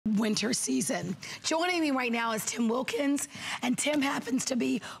winter season. Joining me right now is Tim Wilkins, and Tim happens to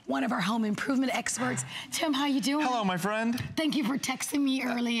be one of our home improvement experts. Tim, how you doing? Hello, my friend. Thank you for texting me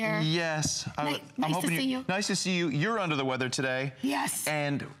earlier. Yes. Nice to see you. Nice to see you. You're under the weather today. Yes.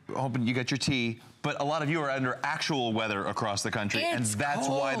 And hoping you got your tea. But a lot of you are under actual weather across the country, and that's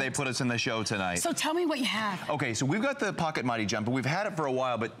cold. why they put us in the show tonight. So tell me what you have. Okay, so we've got the Pocket Mighty Jumper. We've had it for a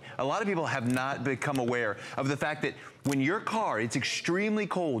while, but a lot of people have not become aware of the fact that when your car, it's extremely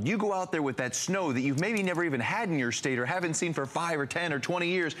cold, you go out there with that snow that you've maybe never even had in your state or haven't seen for 5 or 10 or 20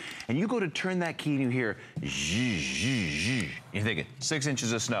 years, and you go to turn that key and you hear, zh, zh, zh. You're thinking, 6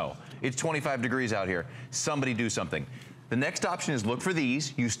 inches of snow. It's 25 degrees out here. Somebody do something. The next option is look for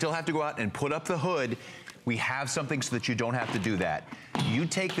these. You still have to go out and put up the hood. We have something so that you don't have to do that. You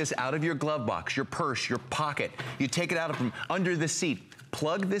take this out of your glove box, your purse, your pocket. You take it out from under the seat.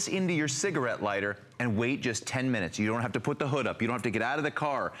 Plug this into your cigarette lighter and wait just 10 minutes. You don't have to put the hood up. You don't have to get out of the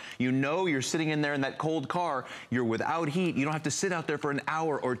car. You know you're sitting in there in that cold car. You're without heat. You don't have to sit out there for an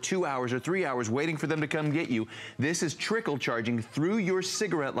hour or 2 hours or 3 hours waiting for them to come get you. This is trickle charging through your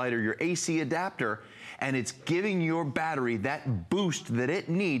cigarette lighter, your AC adapter, and it's giving your battery that boost that it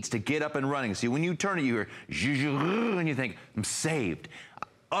needs to get up and running. See, when you turn it, you hear, and you think, I'm saved.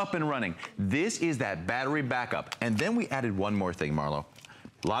 Up and running. This is that battery backup. And then we added one more thing, Marlo.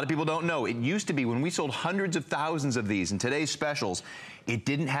 A lot of people don't know. It used to be when we sold hundreds of thousands of these in today's specials, it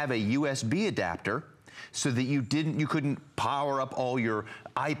didn't have a USB adapter so that you couldn't power up all your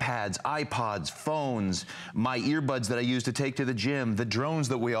iPads, iPods, phones, my earbuds that I use to take to the gym, the drones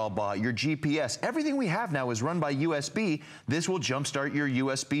that we all bought, your GPS. Everything we have now is run by USB. This will jumpstart your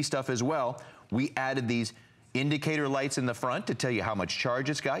USB stuff as well. We added these indicator lights in the front to tell you how much charge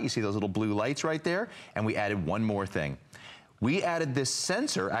it's got. You see those little blue lights right there? And we added one more thing. We added this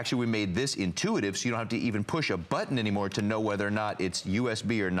sensor. Actually, we made this intuitive so you don't have to even push a button anymore to know whether or not it's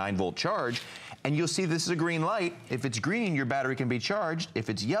USB or 9-volt charge. And you'll see this is a green light. If it's green, your battery can be charged. If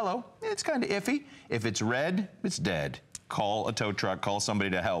it's yellow, it's kind of iffy. If it's red, it's dead. Call a tow truck, call somebody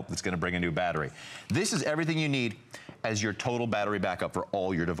to help that's gonna bring a new battery. This is everything you need as your total battery backup for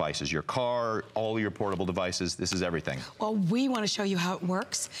all your devices, your car, all your portable devices. This is everything. Well, we want to show you how it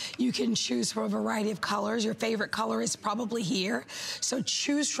works. You can choose from a variety of colors. Your favorite color is probably here. So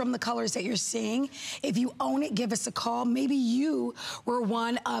choose from the colors that you're seeing. If you own it, give us a call. Maybe you were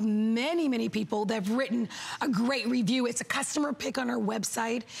one of many, many people that have written a great review. It's a customer pick on our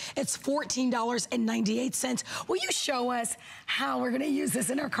website. It's $14.98. Will you show us how we're going to use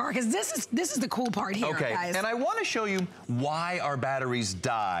this in our car? Because this is the cool part here, guys. And I want to show you why our batteries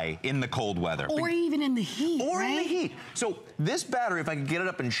die in the cold weather. Or even in the heat, Or in the heat. So this battery, if I can get it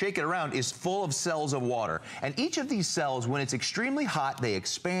up and shake it around, is full of cells of water. And each of these cells, when it's extremely hot, they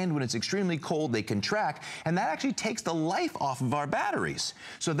expand. When it's extremely cold, they contract. And that actually takes the life off of our batteries.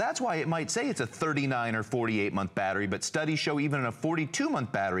 So that's why it might say it's a 39 or 48-month battery, but studies show even in a 42-month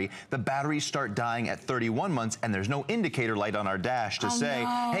battery, the batteries start dying at 31 months, and there's no indicator light on our dash to say,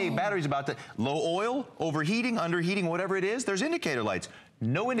 hey, battery's about to, low oil, overheating, underheating, whatever it is, there's indicator lights.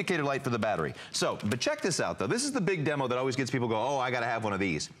 No indicator light for the battery. So, but check this out though. This is the big demo that always gets people go, oh, I gotta have one of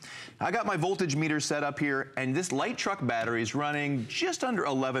these. I got my voltage meter set up here, and this light truck battery is running just under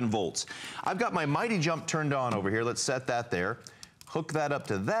 11 volts. I've got my Mighty Jump turned on over here. Let's set that there. Hook that up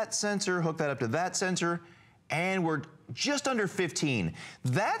to that sensor, hook that up to that sensor, and we're just under 15.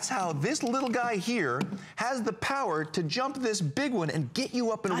 That's how this little guy here has the power to jump this big one and get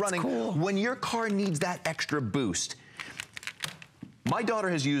you up and running when your car needs that extra boost. My daughter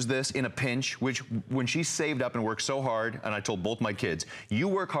has used this in a pinch, which when she saved up and worked so hard, and I told both my kids, you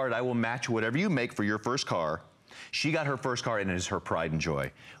work hard, I will match whatever you make for your first car. She got her first car, and it is her pride and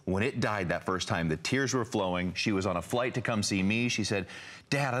joy. When it died that first time, the tears were flowing. She was on a flight to come see me. She said,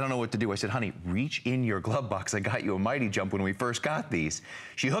 Dad, I don't know what to do. I said, honey, reach in your glove box. I got you a Mighty Jump when we first got these.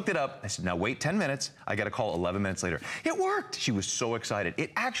 She hooked it up. I said, now wait 10 minutes. I got a call 11 minutes later. It worked. She was so excited.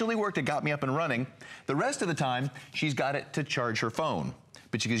 It actually worked. It got me up and running. The rest of the time, she's got it to charge her phone.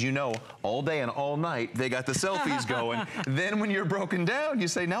 But because you know, all day and all night, they got the selfies going. Then when you're broken down, you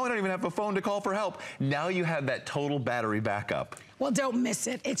say, now I don't even have a phone to call for help. Now you have that total battery backup. Well, don't miss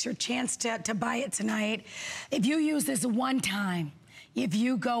it. It's your chance to buy it tonight. If you use this one time, if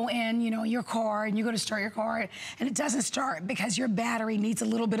you go in, you know, your car and you go to start your car and it doesn't start because your battery needs a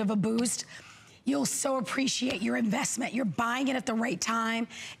little bit of a boost, you'll so appreciate your investment. You're buying it at the right time.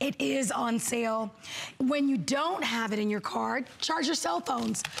 It is on sale. When you don't have it in your car, charge your cell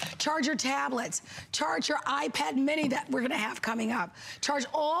phones, charge your tablets, charge your iPad mini that we're gonna have coming up. Charge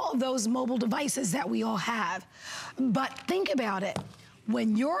all of those mobile devices that we all have. But think about it.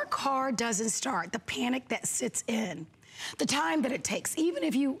 When your car doesn't start, the panic that sits in, The time that it takes, even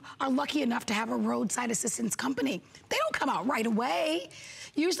if you are lucky enough to have a roadside assistance company, they don't come out right away.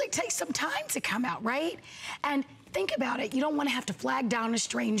 Usually it takes some time to come out, right? And think about it, you don't want to have to flag down a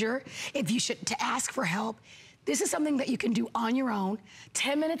stranger if you should to ask for help. This is something that you can do on your own.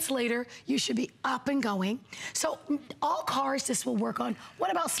 10 minutes later, you should be up and going. So all cars this will work on. What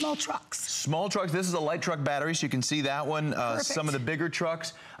about small trucks? Small trucks, this is a light truck battery, so you can see that one. Some of the bigger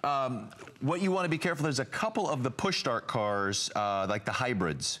trucks. What you want to be careful, there's a couple of the push start cars, like the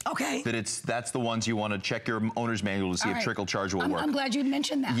hybrids. Okay. That's the ones you want to check your owner's manual to see if trickle charge will work. I'm glad you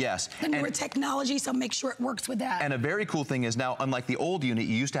mentioned that. Yes. The newer technology, so make sure it works with that. And a very cool thing is now, unlike the old unit,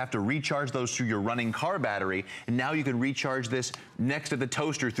 you used to have to recharge those through your running car battery, and now you can recharge this next to the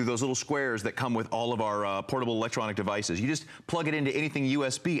toaster through those little squares that come with all of our portable electronic devices. You just plug it into anything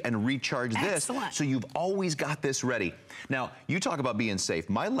USB and recharge this, so you've always got this ready. Now, you talk about being safe.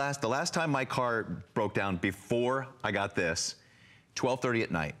 The last time my car broke down before I got this, 12:30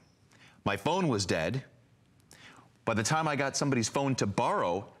 at night. My phone was dead. By the time I got somebody's phone to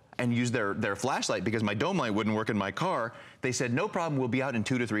borrow and use their flashlight, because my dome light wouldn't work in my car, they said, no problem, we'll be out in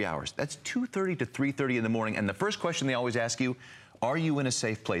 2 to 3 hours. That's 2:30 to 3:30 in the morning. And the first question they always ask you, are you in a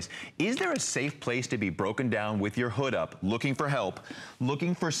safe place? Is there a safe place to be broken down with your hood up, looking for help,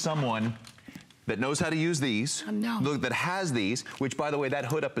 looking for someone that knows how to use these, that has these, which, by the way, that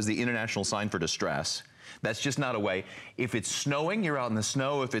hood up is the international sign for distress. That's just not a way. If it's snowing, you're out in the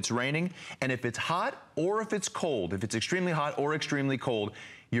snow. If it's raining, and if it's hot or if it's cold, if it's extremely hot or extremely cold,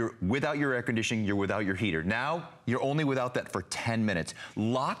 you're without your air conditioning, you're without your heater. Now, you're only without that for 10 minutes.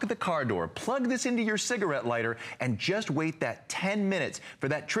 Lock the car door, plug this into your cigarette lighter, and just wait that 10 minutes for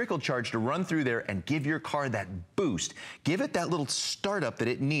that trickle charge to run through there and give your car that boost. Give it that little startup that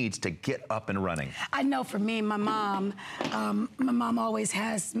it needs to get up and running. I know for me, my mom always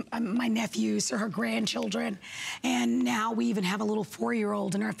has my nephews or her grandchildren, and now we even have a little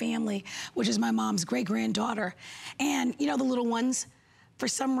 4-year-old in our family, which is my mom's great-granddaughter. And you know the little ones? For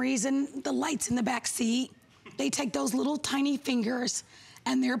some reason, the lights in the back seat, they take those little tiny fingers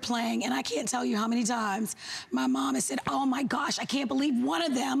and they're playing, and I can't tell you how many times my mom has said, oh my gosh, I can't believe one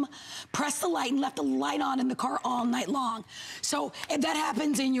of them pressed the light and left the light on in the car all night long. So if that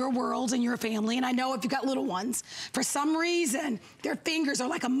happens in your world, in your family, and I know if you've got little ones, for some reason, their fingers are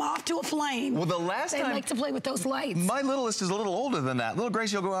like a moth to a flame. Well, the last time... They like to play with those lights. My littlest is a little older than that. Little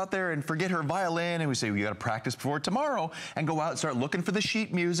Gracie will go out there and forget her violin, and we say, well, you gotta practice before tomorrow, and go out and start looking for the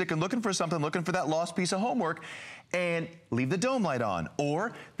sheet music and looking for something, looking for that lost piece of homework, and leave the dome light on.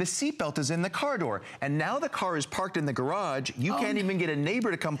 Or the seatbelt is in the car door. And now the car is parked in the garage. You can't even get a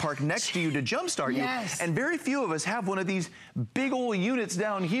neighbor to come park next to you to jumpstart you. And very few of us have one of these big old units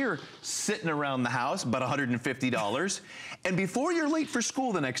down here sitting around the house, about $150. And before you're late for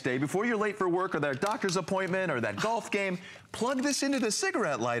school the next day, before you're late for work or that doctor's appointment or that golf game, plug this into the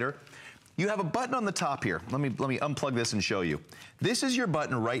cigarette lighter. You have a button on the top here. Let me unplug this and show you. This is your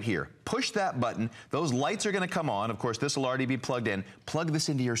button right here. Push that button. Those lights are going to come on. Of course, this will already be plugged in. Plug this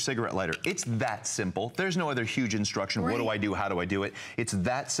into your cigarette lighter. It's that simple. There's no other huge instruction. What do I do? How do I do it? It's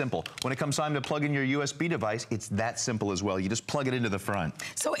that simple. When it comes time to plug in your USB device, it's that simple as well. You just plug it into the front.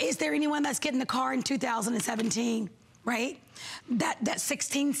 So is there anyone that's getting the car in 2017, right? That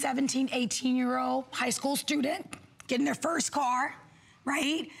 16, 17, 18-year-old high school student getting their first car,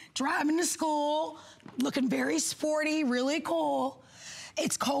 right? Driving to school, looking very sporty, really cool.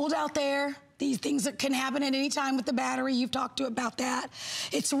 It's cold out there. These things can happen at any time with the battery. You've talked about that.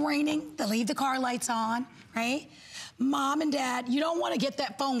 It's raining. They leave the car lights on, right? Mom and dad, you don't want to get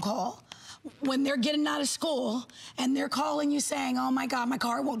that phone call when they're getting out of school and they're calling you saying, oh my God, my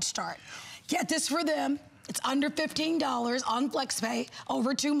car won't start. Get this for them. It's under $15 on FlexPay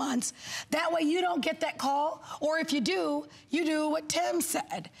over 2 months. That way you don't get that call, or if you do what Tim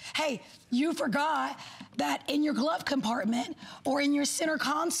said. Hey, you forgot that in your glove compartment or in your center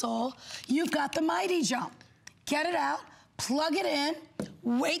console, you've got the Mighty Jump. Get it out, plug it in,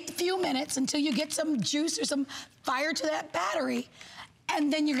 wait a few minutes until you get some juice or some fire to that battery,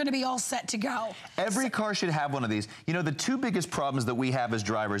 and then you're gonna be all set to go. Every car should have one of these. You know, the two biggest problems that we have as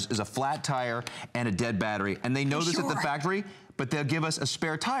drivers is a flat tire and a dead battery. And they know this at the factory, but they'll give us a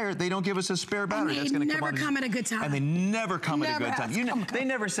spare tire. They don't give us a spare battery. And they never come at a good time. And they never come at a good time. They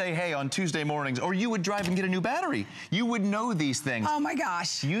never say, hey, on Tuesday mornings, or you would drive and get a new battery. You would know these things. Oh my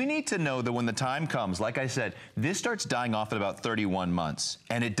gosh. You need to know that when the time comes, like I said, this starts dying off at about 31 months.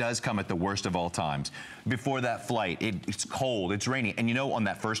 And it does come at the worst of all times. Before that flight, it's cold, it's raining. And you know, on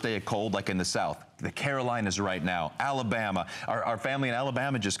that first day of cold, like in the South, the Carolinas right now, Alabama, our family in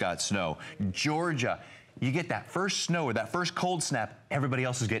Alabama just got snow, Georgia. you get that first snow or that first cold snap, everybody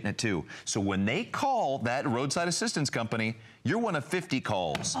else is getting it too. So when they call that roadside assistance company, you're one of 50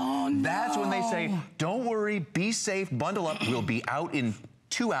 calls. Oh, no. That's when they say, don't worry, be safe, bundle up, we'll be out in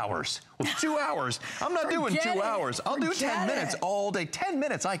 2 hours. Well, 2 hours, I'm not doing 2 hours. I'll do 10 minutes all day. 10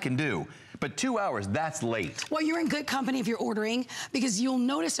 minutes I can do, but 2 hours, that's late. Well, you're in good company if you're ordering, because you'll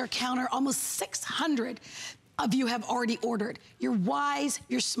notice our counter, almost 600 of you have already ordered. You're wise,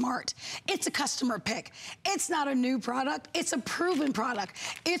 you're smart. It's a customer pick. It's not a new product, it's a proven product.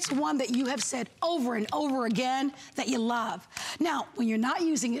 It's one that you have said over and over again that you love. Now, when you're not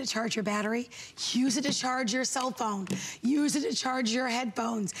using it to charge your battery, use it to charge your cell phone, use it to charge your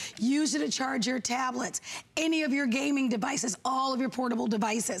headphones, use it to charge your tablets, any of your gaming devices, all of your portable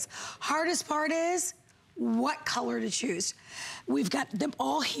devices. Hardest part is, what color to choose. We've got them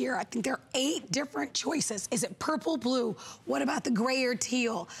all here. I think there are 8 different choices. Is it purple, blue? What about the gray or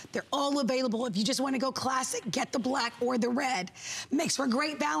teal? They're all available. If you just want to go classic, get the black or the red. Makes for a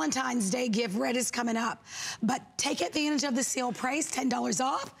great Valentine's Day gift. Red is coming up. But take advantage of the sale price, $10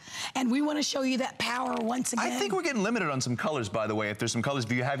 off. And we want to show you that power once again. I think we're getting limited on some colors, by the way. If there's some colors,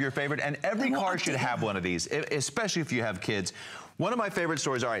 if you have your favorite, and every car should have one of these, especially if you have kids. One of my favorite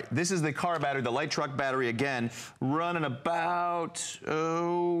stories, all right, this is the car battery, the light truck battery again, running about,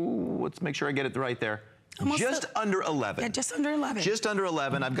 let's make sure I get it right there. Just under 11. Yeah, just under 11. Just under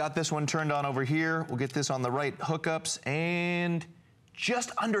 11. I've got this one turned on over here. We'll get this on the right hookups, and just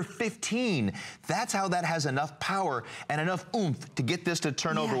under 15. That's how that has enough power and enough oomph to get this to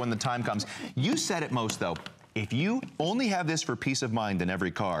turn over when the time comes. You said it most, though. If you only have this for peace of mind in every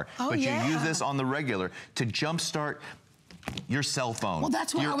car, but you use this on the regular to jumpstart your cell phone. Well,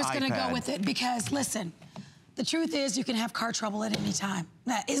 that's where I was going to go with it, because listen, the truth is you can have car trouble at any time.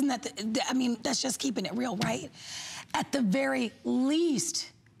 Now, isn't that, I mean, that's just keeping it real, right? At the very least,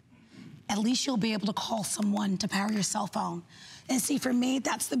 at least you'll be able to call someone to power your cell phone. And see, for me,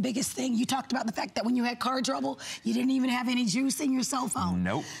 that's the biggest thing. You talked about the fact that when you had car trouble, you didn't even have any juice in your cell phone.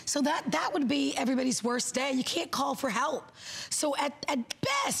 Nope. So that would be everybody's worst day. You can't call for help. So at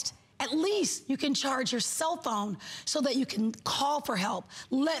best, at least you can charge your cell phone so that you can call for help.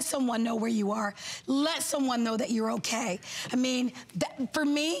 Let someone know where you are. Let someone know that you're okay. I mean, for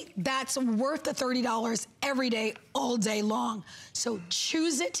me, that's worth the $30 every day, all day long. So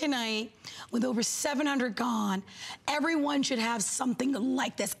choose it tonight. With over 700 gone, everyone should have something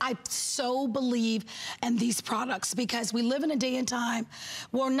like this. I so believe in these products, because we live in a day and time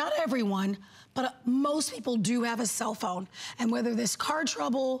where not everyone, but most people do have a cell phone. And whether there's car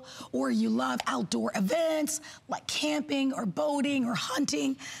trouble or you love outdoor events like camping or boating or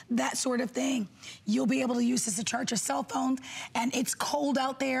hunting, that sort of thing, you'll be able to use this to charge your cell phone. And it's cold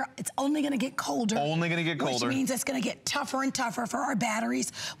out there. It's only gonna get colder. Only gonna get colder. Which means it's gonna get tougher and tougher for our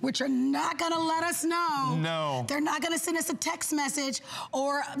batteries, which are not gonna let us know. No. They're not gonna send us a text message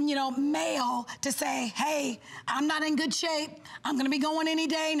or, you know, mail to say, hey, I'm not in good shape. I'm gonna be going any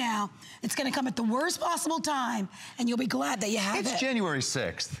day now. It's gonna come at the worst possible time, and you'll be glad that you have it. It's January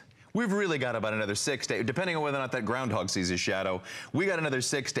 6th. We've really got about another 6 to 8, depending on whether or not that groundhog sees his shadow. We got another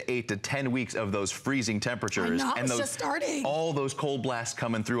 6 to 8 to 10 weeks of those freezing temperatures. I know, and it's just starting. All those cold blasts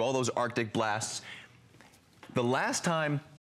coming through, all those Arctic blasts. The last time